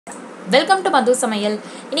Welcome to Madhu Samayal.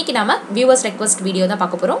 இன்னைக்கு நாம viewers request video தான்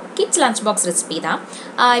பார்க்க போறோம். Kids lunch box recipe தான்.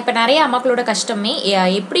 இப்போ நிறைய அம்மாக்களோட கஷ்டமே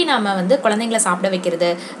எப்படி நாம வந்து குழந்தைகளை சாப்பிட வைக்கிறது,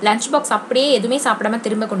 lunch box அப்படியே எதுமே சாப்பிடாம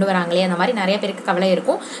திரும்ப கொண்டு வராங்களே அந்த மாதிரி நிறைய பேருக்கு கவலை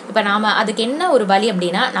இருக்கும். இப்போ நாம அதுக்கு என்ன ஒரு வழி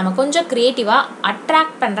அப்படினா நாம கொஞ்சம் கிரியேட்டிவா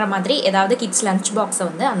அட்ராக்ட் பண்ற மாதிரி ஏதாவது kids lunch box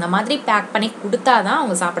வந்து அந்த மாதிரி பேக் பண்ணி கொடுத்தா தான்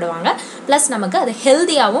அவங்க சாப்பிடுவாங்க. ப்ளஸ் நமக்கு அது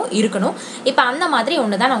ஹெல்தியாவும் இருக்கணும். இப்போ அந்த மாதிரி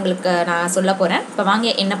ஒன்னு தான் உங்களுக்கு நான் சொல்ல போறேன். இப்போ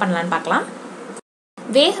வாங்க என்ன பண்ணலாம்னு பார்க்கலாம்.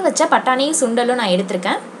 வேக வச்ச பட்டாணியும் சுண்டலும் நான்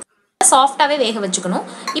எடுத்துர்க்கேன். சாஃப்ட்டாவே வேக வச்சுக்கணும்.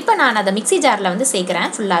 இப்போ நான் அத மிக்ஸி ஜார்ல வந்து சேக்கிறேன்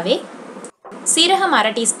ஃபுல்லாவே. சீரகம்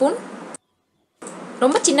 1/2 டீஸ்பூன்.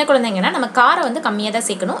 ரொம்ப சின்ன குழந்தைங்கன்னா நம்ம காரம் வந்து கம்மியா தான்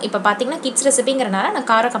சேக்கணும். இப்போ பாத்தீங்கன்னா கிட்ஸ் ரெசிபிங்கறனால நான்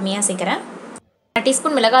காரம் கம்மியா சேக்கிறேன். 1/2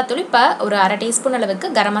 டீஸ்பூன் மிளகாய் தூள், இப்போ ஒரு 1/2 டீஸ்பூன் அளவுக்கு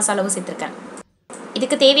கரம் மசாலாவும் சேர்த்திருக்கேன்.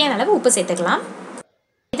 இதுக்கு தேவையான அளவு உப்பு சேர்த்துக்கலாம்.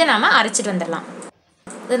 இத நாம அரைச்சிட்டு வந்துறலாம்.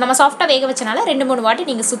 நம்ம சாஃப்ட்டா வேக வச்சனால 2-3 வாட்டி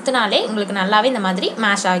நீங்க சுத்துனாலே உங்களுக்கு நல்லாவே இந்த மாதிரி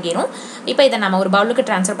மேஷ் ஆகிரும். இப்போ இத நாம ஒரு பவுலுக்கு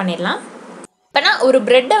ட்ரான்ஸ்ஃபர் பண்ணிரலாம். இப்போ நான் ஒரு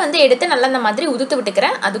பிரெட்டை வந்து எடுத்து நல்லா இந்த மாதிரி உதுத்து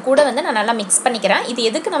விட்டுக்கிறேன். அது கூட வந்து நான் நல்லா மிக்ஸ் பண்ணிக்கிறேன். இது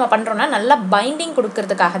எதுக்கு நம்ம பண்றோம்னா நல்லா பைண்டிங்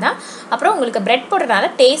கொடுக்கிறதுக்காக தான். அப்புறம் உங்களுக்கு பிரெட்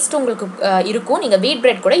போடுறனால டேஸ்ட் உங்களுக்கு இருக்கும். நீங்க வீட்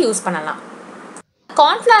பிரெட் கூட யூஸ் பண்ணலாம்.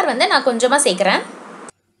 கார்ன்ஃப்ளவர் வந்து நான் கொஞ்சமா சேர்க்கிறேன்.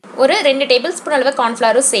 ஒரு 2 டேபிள் ஸ்பூன் அளவு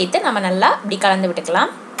கார்ன்ஃப்ளவரும் சேர்த்து நம்ம நல்லா இப்படி கலந்து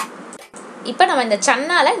விட்டுக்கலாம். இப்போ நம்ம இந்த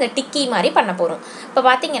சன்னால இந்த டிக்கி மாதிரி பண்ண போறோம். இப்போ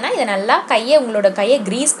பாத்தீங்கன்னா இத நல்லா உங்களோட கையை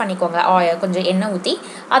கிரீஸ் பண்ணிக்கோங்க. கொஞ்சம் எண்ணெய் ஊத்தி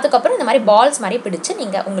அதுக்கு அப்புறம் இந்த மாதிரி பால்ஸ் மாதிரி பிடிச்சு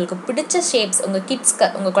நீங்க உங்களுக்கு பிடிச்ச ஷேப்ஸ் உங்க கிட்ஸ்க்கு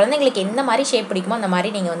உங்க குழந்தைகளுக்கு எந்த மாதிரி ஷேப் பிடிக்குமோ அந்த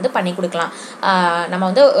மாதிரி நீங்க வந்து பண்ணி கொடுக்கலாம். நம்ம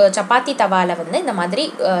வந்து சப்பாத்தி தவால வந்து இந்த மாதிரி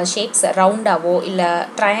ஷேப்ஸ் ரவுண்டாவோ இல்ல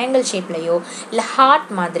ட்ரையாங்கிள் ஷேப்லயோ இல்ல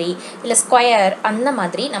ஹார்ட் மாதிரி இல்ல ஸ்கொயர் அந்த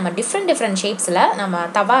மாதிரி நம்ம டிஃபரண்ட் ஷேப்ஸ்ல நம்ம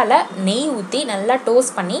தவால நெய் ஊத்தி நல்லா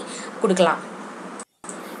டோஸ்ட் பண்ணி கொடுக்கலாம்.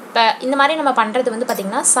 இப்போ இந்த மாதிரி நம்ம பண்ணுறது வந்து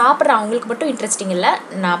பார்த்திங்கன்னா சாப்பிட்ற அவங்களுக்கு மட்டும் இன்ட்ரெஸ்டிங் இல்லை,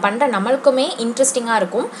 நான் பண்ணுற நம்மளுக்குமே இன்ட்ரெஸ்டிங்காக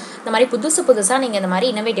இருக்கும். இந்த மாதிரி புதுசாக நீங்கள் இந்த மாதிரி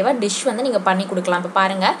இன்னோவேட்டிவாக டிஷ் வந்து நீங்கள் பண்ணி கொடுக்கலாம். இப்போ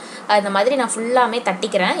பாருங்கள், இந்த மாதிரி நான் ஃபுல்லாமே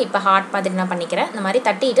தட்டிக்கிறேன். இப்போ ஹார்ட் மாதிரி நான் பண்ணிக்கிறேன். இந்த மாதிரி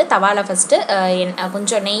தட்டிட்டு தவால ஃபஸ்ட்டு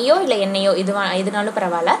கொஞ்சம் நெய்யோ இல்லை எண்ணெயோ எதுனாலும்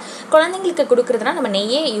பரவாயில்ல. குழந்தைங்களுக்கு கொடுக்குறதுனா நம்ம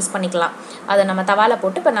நெய்யே யூஸ் பண்ணிக்கலாம். அதை நம்ம தவால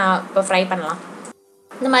போட்டு இப்போ ஃப்ரை பண்ணலாம்.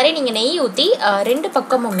 இந்த மாதிரி நீங்கள் நெய் ஊற்றி 2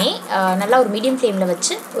 பக்கமுமே நல்லா ஒரு மீடியம் ஃப்ளேமில்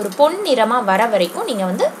வச்சு ஒரு பொன் நிறமாக வர வரைக்கும் நீங்கள்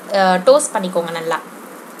வந்து டோஸ்ட் பண்ணிக்கோங்க நல்லா.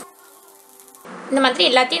 இந்த மாதிரி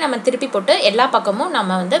எல்லாத்தையும் நம்ம திருப்பி போட்டு எல்லா பக்கமும்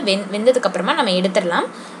நம்ம வந்து வெந்ததுக்கப்புறமா நம்ம எடுத்துடலாம்.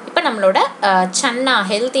 இப்போ நம்மளோட சன்னா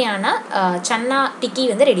ஹெல்த்தியான சன்னா டிக்கி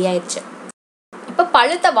வந்து ரெடி ஆயிடுச்சு. இப்போ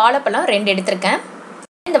பழுத்த வாழைப்பழம் 2 எடுத்திருக்கேன்.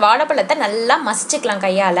 இந்த வாழைப்பழத்தை நல்லா மசிச்சுக்கலாம்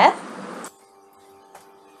கையால்.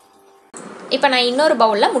 இப்போ நான் இன்னொரு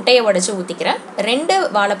பவுலில் முட்டையை உடைச்சி ஊற்றிக்கிறேன். 2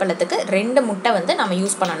 வாழைப்பழத்துக்கு 2 முட்டை வந்து நம்ம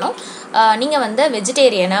யூஸ் பண்ணணும். நீங்கள் வந்து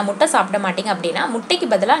வெஜிடேரியனாக முட்டை சாப்பிட மாட்டீங்க அப்படின்னா முட்டைக்கு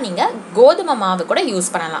பதிலாக நீங்கள் கோதுமை மாவு கூட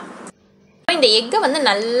யூஸ் பண்ணலாம். இந்த எக்கை வந்து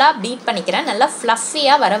நல்லா பீட் பண்ணிக்கிறேன். நல்லா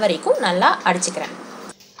ஃப்ளஃபியாக வர வரைக்கும் நல்லா அடிச்சுக்கிறேன்.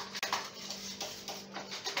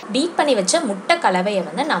 பீட் பண்ணி வச்ச முட்டை கலவையை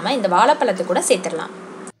வந்து நம்ம இந்த வாழைப்பழத்து கூட சேர்த்துடலாம்.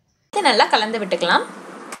 இதை நல்லா கலந்து விட்டுக்கலாம்.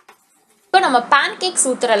 இப்போ நம்ம பேன்கேக்ஸ்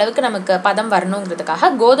ஊற்றுற அளவுக்கு நமக்கு பதம் வரணுங்கிறதுக்காக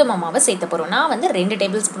கோதுமை மாவை சேர்த்த போகிறோம். நான் வந்து 2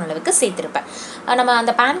 டேபிள் ஸ்பூன் அளவுக்கு சேர்த்துருப்பேன். நம்ம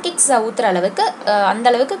அந்த பேன்கேக்ஸ் ஊற்றுற அளவுக்கு அந்த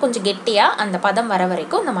அளவுக்கு கொஞ்சம் கெட்டியாக அந்த பதம் வர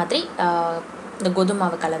வரைக்கும் இந்த மாதிரி இந்த கோதுமை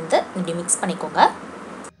மாவை கலந்து இப்படி மிக்ஸ் பண்ணிக்கோங்க.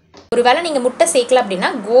 ஒருவேளை நீங்கள் முட்டை சேர்க்கல அப்படின்னா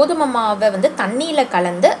கோதுமை மாவை வந்து தண்ணியில்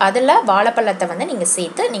கலந்து அதில் வாழைப்பழத்தை வந்து நீங்கள்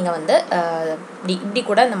சேர்த்து நீங்கள் வந்து இப்படி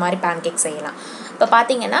கூட இந்த மாதிரி பேன்கேக் செய்யலாம். இப்போ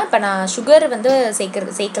பார்த்தீங்கன்னா இப்போ நான் சுகர் வந்து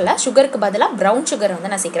சேர்க்கல. சுகருக்கு பதிலாக ப்ரௌன் சுகர்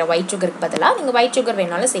வந்து நான் சேர்க்குறேன். ஒயிட் சுகருக்கு பதிலாக நீங்கள் ஒயிட் சுகர்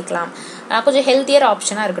வேணாலும் சேர்க்கலாம். கொஞ்சம் ஹெல்த்தியர்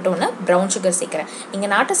ஆப்ஷனாக இருக்கட்டும்னு ப்ரௌன் சுகர் சேர்க்குறேன்.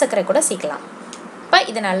 நீங்கள் நாட்டு சர்க்கரை கூட சேர்க்கலாம். இப்போ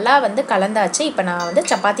இது நல்லா வந்து கலந்தாச்சு. இப்போ நான் வந்து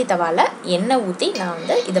சப்பாத்தி தவால எண்ணெய் ஊற்றி நான்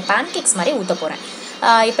வந்து இதை பேன்கேக்ஸ் மாதிரி ஊற்ற போகிறேன்.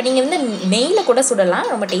 இப்போ நீங்கள் வந்து நெய்யில் கூட சுடலாம்,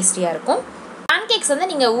 ரொம்ப டேஸ்டியாக இருக்கும். பேன்கேக்ஸ் வந்து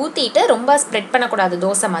நீங்கள் ஊற்றிட்டு ரொம்ப ஸ்ப்ரெட் பண்ணக்கூடாது.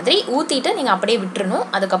 தோசை மாதிரி ஊற்றிட்டு நீங்கள் அப்படியே விட்டுறணும்.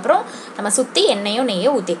 அதுக்கப்புறம் நம்ம சுற்றி எண்ணெயோ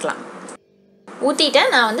நெய்யோ ஊற்றிக்கலாம். ஊற்றிட்டு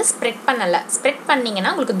நான் வந்து ஸ்ப்ரெட் பண்ணலை. ஸ்ப்ரெட்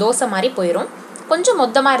பண்ணிங்கன்னா உங்களுக்கு தோசை மாதிரி போயிடும். கொஞ்சம்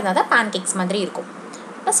மொத்தமாக இருந்தால் தான் பேன்கேக்ஸ் மாதிரி இருக்கும்.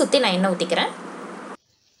 இப்போ சுற்றி நான் எண்ணெய் ஊற்றிக்கிறேன்.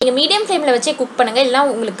 நீங்கள் மீடியம் ஃப்ளேமில் வச்சே குக் பண்ணுங்கள், இல்லை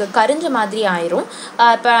உங்களுக்கு கரிஞ்ச மாதிரி ஆயிரும்.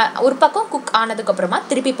 இப்போ ஒரு பக்கம் குக் ஆனதுக்கப்புறமா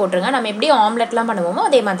திருப்பி போட்டுருங்க. நம்ம எப்படி ஆம்லெட்லாம் பண்ணுவோமோ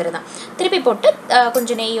அதே மாதிரி தான். திருப்பி போட்டு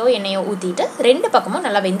கொஞ்சம் நெய்யோ எண்ணெயோ ஊற்றிட்டு 2 பக்கமும்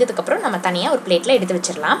நல்லா வெந்ததுக்கப்புறம் நம்ம தனியாக ஒரு பிளேட்டில் எடுத்து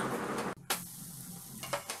வச்சிடலாம்.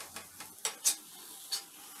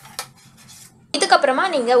 இதுக்கப்புறமா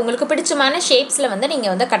நீங்கள் உங்களுக்கு பிடிச்சமான ஷேப்ஸில் வந்து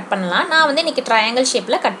நீங்கள் வந்து கட் பண்ணலாம். நான் வந்து இன்றைக்கி ட்ரையாங்கிள்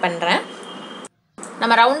ஷேப்பில் கட் பண்ணுறேன்.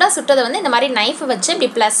 நம்ம ரவுண்டாக சுட்டதை வந்து இந்த மாதிரி நைஃப் வச்சு இப்படி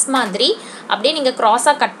ப்ளஸ் மாதிரி அப்படியே நீங்கள்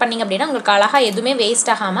க்ராஸாக கட் பண்ணிங்க அப்படின்னா உங்களுக்கு அழகாக எதுவுமே வேஸ்ட்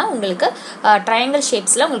ஆகாமல் உங்களுக்கு ட்ரையாங்கிள்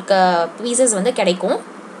ஷேப்ஸில் உங்களுக்கு பீசஸ் வந்து கிடைக்கும்.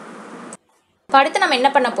 அடுத்து நம்ம என்ன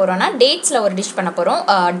பண்ண போகிறோம்னா டேட்ஸில் ஒரு டிஷ் பண்ண போகிறோம்.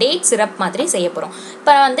 டேட் சிரப் மாதிரி செய்ய போகிறோம்.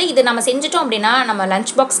 இப்போ வந்து இது நம்ம செஞ்சிட்டோம் அப்படின்னா நம்ம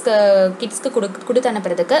லஞ்ச் பாக்ஸ்க்கு கிட்ஸ்க்கு கொடுத்து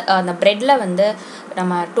அனுப்புறதுக்கு அந்த ப்ரெட்டில் வந்து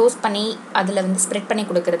நம்ம டோஸ்ட் பண்ணி அதில் வந்து ஸ்ப்ரெட் பண்ணி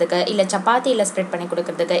கொடுக்கறதுக்கு, இல்லை சப்பாத்தியில் ஸ்ப்ரெட் பண்ணி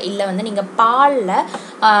கொடுக்கறதுக்கு, இல்லை வந்து நீங்கள் பாலில்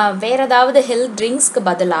வேறு ஏதாவது ஹெல்த் ட்ரிங்க்ஸ்க்கு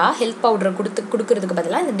பதிலாக ஹெல்த் பவுடர் கொடுக்கறதுக்கு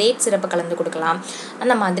பதிலாக இந்த டேட் சிரப்பை கலந்து கொடுக்கலாம்.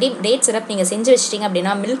 அந்த மாதிரி டேட் சிரப் நீங்கள் செஞ்சு வச்சிட்டிங்க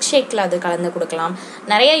அப்படின்னா மில்க் ஷேக்கில் அது கலந்து கொடுக்கலாம்.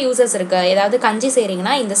 நிறைய யூசஸ் இருக்குது. ஏதாவது கஞ்சி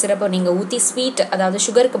செய்கிறீங்கன்னா இந்த சிரப்பை நீங்கள் ஊற்றி ஸ்வீட், அதாவது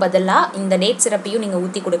சுகருக்கு பதிலாக இந்த டேட் சிரப்பையும் நீங்கள்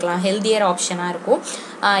ஊற்றி கொடுக்கலாம். ஹெல்தியர் ஆப்ஷனாக இருக்கும்.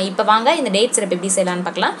 இப்போ வாங்க இந்த டேட் சிரப் எப்படி செய்யலான்னு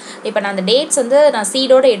பார்க்கலாம். இப்போ நான் அந்த டேட்ஸ் வந்து நான்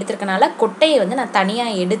சீடோடு எடுத்துருக்கனால கொட்டையை வந்து நான்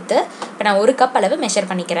தனியாக எடுத்து இப்போ நான் 1 கப் அளவு மெஷர்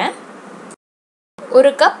பண்ணிக்கிறேன்.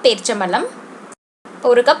 1 கப் பேரிச்சம்பழம். இப்போ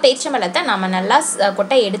 1 கப் பேரிச்சம்பழத்தை நம்ம நல்லா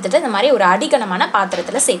கொட்டையை எடுத்துகிட்டு இந்த மாதிரி ஒரு அடிகனமான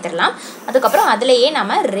பாத்திரத்தில் சேர்த்துடலாம். அதுக்கப்புறம் அதிலேயே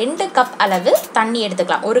நம்ம 2 கப் அளவு தண்ணி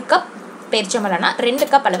எடுத்துக்கலாம். 1 கப் பேரிச்சம்பழம்னா 2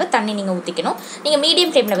 கப் அளவு தண்ணி நீங்கள் ஊற்றிக்கணும். நீங்கள்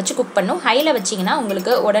மீடியம் ஃப்ளேமில் வச்சு குக் பண்ணணும். ஹையில் வச்சிங்கன்னா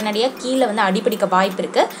உங்களுக்கு உடனடியாக கீழே வந்து அடிப்பிடிக்க வாய்ப்பு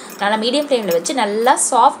இருக்குது. அதனால் மீடியம் ஃப்ளேமில் வச்சு நல்லா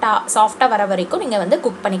சாஃப்டாக வர வரைக்கும் நீங்கள் வந்து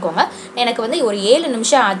குக் பண்ணிக்கோங்க. எனக்கு வந்து ஒரு 7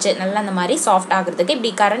 நிமிஷம் ஆச்சு நல்லா அந்த மாதிரி சாஃப்ட் ஆகுறதுக்கு.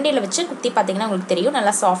 இப்படி கரண்டியில் வச்சு குத்தி பார்த்தீங்கன்னா உங்களுக்கு தெரியும்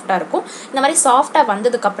நல்லா சாஃப்டாக இருக்கும். இந்த மாதிரி சாஃப்டாக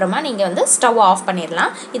வந்ததுக்கப்புறமா நீங்கள் வந்து ஸ்டவ் ஆஃப்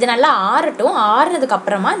பண்ணிடலாம். இது நல்லா ஆறட்டும்.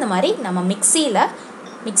 ஆறுனதுக்கப்புறமா இந்த மாதிரி நம்ம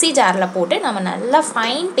மிக்ஸி ஜாரில் போட்டு நம்ம நல்லா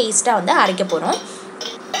ஃபைன் பேஸ்ட்டாக வந்து அரைக்க போகிறோம்.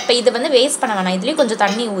 இப்போ இது வந்து வேஸ்ட் பண்ண வேணாம். இதுலேயும் கொஞ்சம்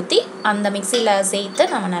தண்ணி ஊற்றி அந்த மிக்சியில் சேர்த்து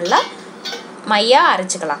நம்ம நல்லா மையாக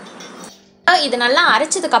அரைச்சிக்கலாம். இது நல்லா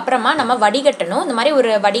அரைச்சதுக்கப்புறமா நம்ம வடிகட்டணும். இந்த மாதிரி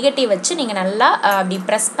ஒரு வடிகட்டி வச்சு நீங்கள் நல்லா அப்படி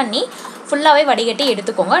ப்ரெஸ் பண்ணி ஃபுல்லாகவே வடிகட்டி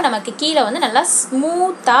எடுத்துக்கோங்க. நமக்கு கீழே வந்து நல்லா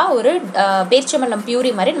ஸ்மூத்தாக ஒரு பேரிச்சம்பழம்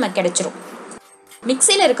பியூரி மாதிரி நமக்கு கிடச்சிரும்.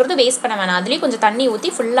 மிக்சியில் இருக்கிறது வேஸ்ட் பண்ண வேணாம். அதுலேயும் கொஞ்சம் தண்ணி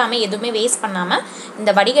ஊற்றி ஃபுல்லாமே எதுவுமே வேஸ்ட் பண்ணாமல்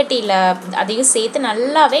இந்த வடிகட்டியில் அதையும் சேர்த்து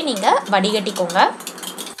நல்லாவே நீங்கள் வடிகட்டிக்கோங்க.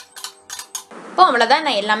 இப்போ அவ்வளோதான்,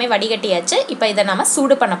 நான் எல்லாமே வடிகட்டியாச்சு. இப்போ இதை நம்ம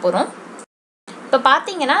சூடு பண்ண போகிறோம். இப்போ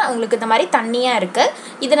பார்த்தீங்கன்னா உங்களுக்கு இந்த மாதிரி தண்ணியாக இருக்குது.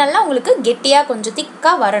 இது நல்லா உங்களுக்கு கெட்டியாக கொஞ்சம்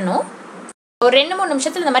திக்காக வரணும். ஒரு 2-3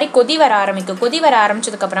 நிமிஷத்தில் இந்த மாதிரி கொதி வர ஆரம்பிக்கும். கொதி வர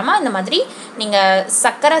ஆரம்பிச்சதுக்கப்புறமா இந்த மாதிரி நீங்கள்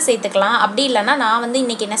சர்க்கரை சேர்த்துக்கலாம். அப்படி இல்லைன்னா நான் வந்து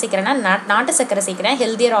இன்றைக்கி என்ன சேர்க்குறேன்னா நாட்டு சர்க்கரை சேர்க்குறேன்.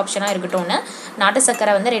 ஹெல்தியர் ஆப்ஷனாக இருக்கட்டும்னு நாட்டு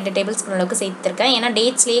சர்க்கரை வந்து 2 டேபிள் ஸ்பூன் அளவுக்கு சேர்த்துருக்கேன். ஏன்னா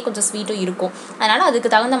டேட்ஸ்லேயே கொஞ்சம் ஸ்வீட்டும் இருக்கும். அதனால்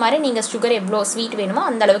அதுக்கு தகுந்த மாதிரி நீங்கள் சுகர் எவ்வளோ ஸ்வீட் வேணுமோ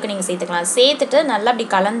அந்த அளவுக்கு நீங்கள் சேர்த்துக்கலாம். சேர்த்துட்டு நல்லா அப்படி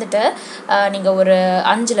கலந்துட்டு நீங்கள் ஒரு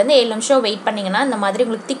 5-7 நிமிஷம் வெயிட் பண்ணிங்கன்னா இந்த மாதிரி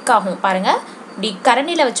உங்களுக்கு திக்காகும். பாருங்கள், இப்படி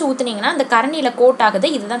கரண்டியில் வச்சு ஊற்றுனீங்கன்னா அந்த கரண்டியில் கோட் ஆகுது.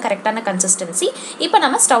 இதுதான் கரெக்டான கன்சிஸ்டன்சி. இப்போ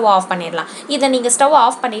நம்ம ஸ்டவ் ஆஃப் பண்ணிடலாம். இதை நீங்கள் ஸ்டவ்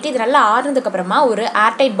ஆஃப் பண்ணிவிட்டு இது நல்லா ஆறுனதுக்கப்புறமா ஒரு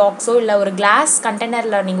ஏர்டைட் பாக்ஸோ இல்லை ஒரு கிளாஸ்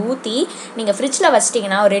கண்டெய்னரில் நீங்கள் ஊற்றி நீங்கள் ஃப்ரிட்ஜில்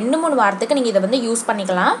வச்சிட்டிங்கன்னா ஒரு 2-3 வாரத்துக்கு நீங்கள் இதை வந்து யூஸ்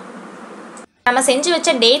பண்ணிக்கலாம். நம்ம செஞ்சு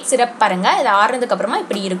வச்ச டேட் சிரப் பாருங்கள், இது ஆறுனதுக்கப்புறமா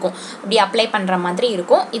இப்படி இருக்கும். இப்படி அப்ளை பண்ணுற மாதிரி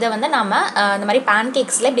இருக்கும். இதை வந்து நம்ம இந்த மாதிரி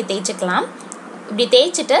பேன்கேக்ஸில் இப்படி தேய்ச்சிக்கலாம். இப்படி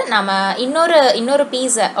தேய்ச்சிட்டு நம்ம இன்னொரு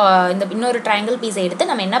பீஸை இன்னொரு ட்ரையாங்கிள் பீஸை எடுத்து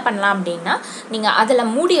நம்ம என்ன பண்ணலாம் அப்படின்னா நீங்கள்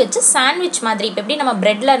அதில் மூடி வச்சு சாண்ட்விச் மாதிரி இப்போ எப்படி நம்ம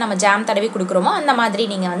ப்ரெட்டில் நம்ம ஜாம் தடவி கொடுக்குறோமோ அந்த மாதிரி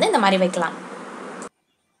நீங்கள் வந்து இந்த மாதிரி வைக்கலாம்.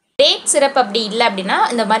 டேட் சிரப் அப்படி இல்லை அப்படின்னா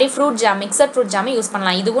இந்த மாதிரி fruit jam, mixed fruit ஜாமை use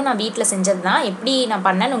பண்ணலாம். இதுவும் நான் வீட்டில் செஞ்சது தான். எப்படி நான்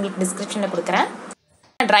பண்ணேன்னு உங்களுக்கு டிஸ்கிரிப்ஷனில் கொடுக்குறேன்.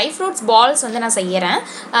 ட்ரை ஃப்ரூட்ஸ் பால்ஸ் வந்து நான் செய்கிறேன்.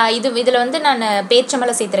 இதில் வந்து நான்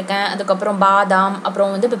பேரிச்சம்பழம் சேர்த்துருக்கேன். அதுக்கப்புறம் பாதாம்,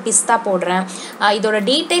 அப்புறம் வந்து இப்போ பிஸ்தா போடுறேன். இதோட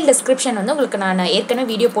டீட்டெயில் டிஸ்கிரிப்ஷன் வந்து உங்களுக்கு நான் ஏற்கனவே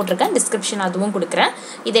வீடியோ போட்டிருக்கேன். டிஸ்கிரிப்ஷன் அதுவும் கொடுக்குறேன்.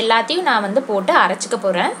 இது எல்லாத்தையும் நான் வந்து போட்டு அரைச்சிக்க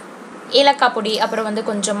போகிறேன். ஏலக்காய் பொடி, அப்புறம் வந்து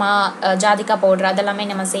கொஞ்சமாக ஜாதிக்காய் பவுடர் அதெல்லாமே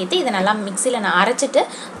நம்ம சேர்த்து இதை நல்லா மிக்சியில் நான் அரைச்சிட்டு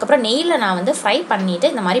அதுக்கப்புறம் நெய்யில் நான் வந்து ஃப்ரை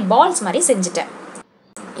பண்ணிவிட்டு இந்த மாதிரி பால்ஸ் மாதிரி செஞ்சுட்டேன்.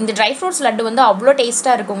 இந்த ட்ரை ஃப்ரூட்ஸ் லட்டு வந்து அவ்வளோ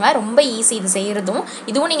டேஸ்ட்டாக இருக்குங்க. ரொம்ப ஈஸி இது செய்கிறதும்.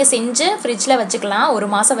 இதுவும் நீங்கள் செஞ்சு ஃப்ரிட்ஜில் வச்சுக்கலாம்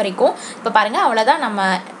 1 மாதம் வரைக்கும். இப்போ பாருங்கள், அவ்வளோதான்,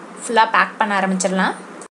 நம்ம ஃபுல்லாக பேக் பண்ண ஆரம்பிச்சிடலாம்.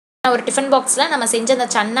 ஒரு டிஃபன் பாக்ஸில் நம்ம செஞ்ச அந்த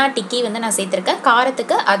சன்னா டிக்கி வந்து நான் சேர்த்துருக்கேன்.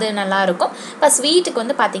 காரத்துக்கு அது நல்லாயிருக்கும். இப்போ ஸ்வீட்டுக்கு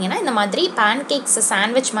வந்து பார்த்திங்கன்னா இந்த மாதிரி பேன்கேக்ஸ்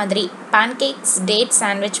சாண்ட்விச் மாதிரி, பேன்கேக்ஸ் டேட்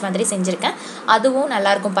சாண்ட்விச் மாதிரி செஞ்சுருக்கேன். அதுவும்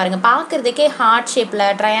நல்லாயிருக்கும். பாருங்கள், பார்க்குறதுக்கே ஹார்ட் ஷேப்பில்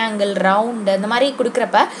ட்ரையாங்கிள், ரவுண்டு இந்த மாதிரி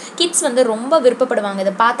கொடுக்குறப்ப கிட்ஸ் வந்து ரொம்ப விருப்பப்படுவாங்க.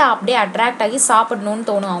 இதை பார்த்தா அப்படியே அட்ராக்ட் ஆகி சாப்பிடணும்னு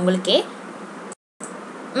தோணும் அவங்களுக்கே.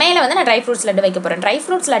 மேலே வந்து நான் ட்ரை ஃப்ரூட்ஸ் லட்டு வைக்க போகிறேன். ட்ரை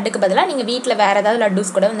ஃப்ரூட்ஸ் லட்டுக்கு பதிலாக நீங்கள் வீட்டில் வேறு ஏதாவது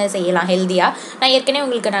லட்டுஸ் கூட வந்து செய்யலாம் ஹெல்த்தியாக. நான் ஏற்கனவே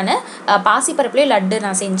உங்களுக்கு நான் பாசிப்பருப்புலேயே லட்டு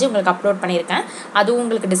நான் செஞ்சு உங்களுக்கு அப்லோட் பண்ணியிருக்கேன். அதுவும்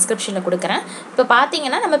உங்களுக்கு டிஸ்கிரிப்ஷனில் கொடுக்குறேன். இப்போ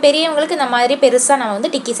பார்த்தீங்கன்னா நம்ம பெரியவங்களுக்கு இந்த மாதிரி பெருசாக நம்ம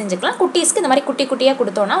வந்து டிக்கி செஞ்சுக்கலாம். குட்டீஸ்க்கு இந்த மாதிரி குட்டி குட்டியாக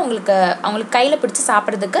கொடுத்தோன்னா அவங்களுக்கு கையில் பிடிச்சி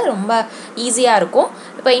சாப்பிட்றதுக்கு ரொம்ப ஈஸியாக இருக்கும்.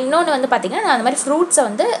 இப்போ இன்னொன்று வந்து பார்த்திங்கன்னா நான் அந்த மாதிரி ஃப்ரூட்ஸை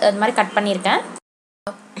வந்து அந்த மாதிரி கட் பண்ணியிருக்கேன்.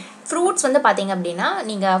 ஃப்ரூட்ஸ் வந்து பார்த்திங்க அப்படின்னா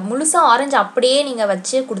நீங்கள் முழுசாக ஆரஞ்சு அப்படியே நீங்கள்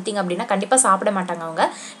வச்சு கொடுத்தீங்க அப்படின்னா கண்டிப்பாக சாப்பிட மாட்டாங்க அவங்க.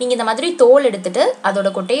 நீங்கள் இந்த மாதிரி தோல் எடுத்துகிட்டு அதோட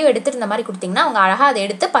கொட்டையும் எடுத்துகிட்டு இந்த மாதிரி கொடுத்தீங்கன்னா அவங்க அழகாக அதை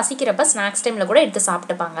எடுத்து பசிக்கிறப்ப ஸ்நாக்ஸ் டைமில் கூட எடுத்து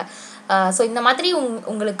சாப்பிட்டுப்பாங்க. ஸோ இந்த மாதிரி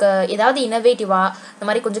உங்களுக்கு ஏதாவது இன்னோவேட்டிவாக இந்த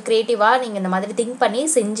மாதிரி கொஞ்சம் க்ரியேட்டிவாக நீங்கள் இந்த மாதிரி திங்க் பண்ணி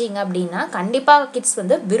செஞ்சீங்க அப்படின்னா கண்டிப்பாக கிட்ஸ்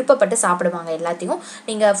வந்து விருப்பப்பட்டு சாப்பிடுவாங்க எல்லாத்தையும்.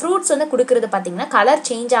 நீங்கள் ஃப்ரூட்ஸ் வந்து கொடுக்குறது பார்த்தீங்கன்னா கலர்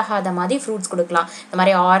சேஞ்ச் ஆகாத மாதிரி ஃப்ரூட்ஸ் கொடுக்கலாம். இந்த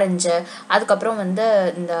மாதிரி ஆரஞ்சு, அதுக்கப்புறம் வந்து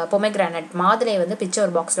இந்த பொமேக்ரானட் மாதுளை வந்து பிச்சு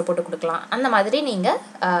ஒரு பாக்ஸில் போட்டு கொடுக்கலாம். அந்த மாதிரி நீங்கள்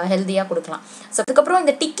ஹெல்த்தியாக கொடுக்கலாம். ஸோ அதுக்கப்புறம்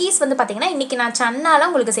இந்த டிக்கீஸ் வந்து பார்த்தீங்கன்னா இன்றைக்கி நான் சன்னால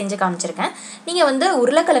உங்களுக்கு செஞ்சு காமிச்சிருக்கேன். நீங்கள் வந்து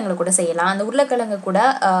உருளைக்கிழங்கு கூட செய்யலாம். அந்த உருளைக்கிழங்கு கூட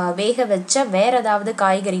வேக வச்ச வேறு ஏதாவது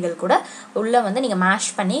காய்கறிகள் கூட உள்ளே வந்து நீங்கள் மேஷ்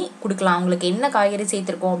பண்ணி கொடுக்கலாம். அவங்களுக்கு என்ன காய்கறி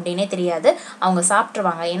சேர்த்துருக்கோம் அப்படின்னே தெரியாது, அவங்க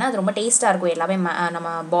சாப்பிட்ருவாங்க. ஏன்னா அது ரொம்ப டேஸ்ட்டாக இருக்கும் எல்லாமே நம்ம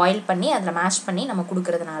பாயில் பண்ணி அதில் மேஷ் பண்ணி நம்ம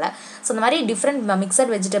கொடுக்குறதுனால. ஸோ இந்த மாதிரி டிஃப்ரெண்ட்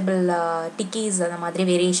மிக்சட் வெஜிடபிள் டிக்கீஸ் அந்த மாதிரி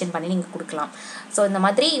வேரியேஷன் பண்ணி நீங்கள் கொடுக்கலாம். ஸோ இந்த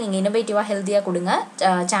மாதிரி நீங்கள் இன்னோவேட்டிவாக ஹெல்த்தியாக கொடுங்க.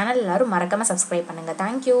 சேனல் எல்லோரும் மறக்காமல் சப்ஸ்கிரைப் பண்ணுங்கள்.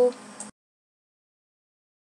 தேங்க்யூ.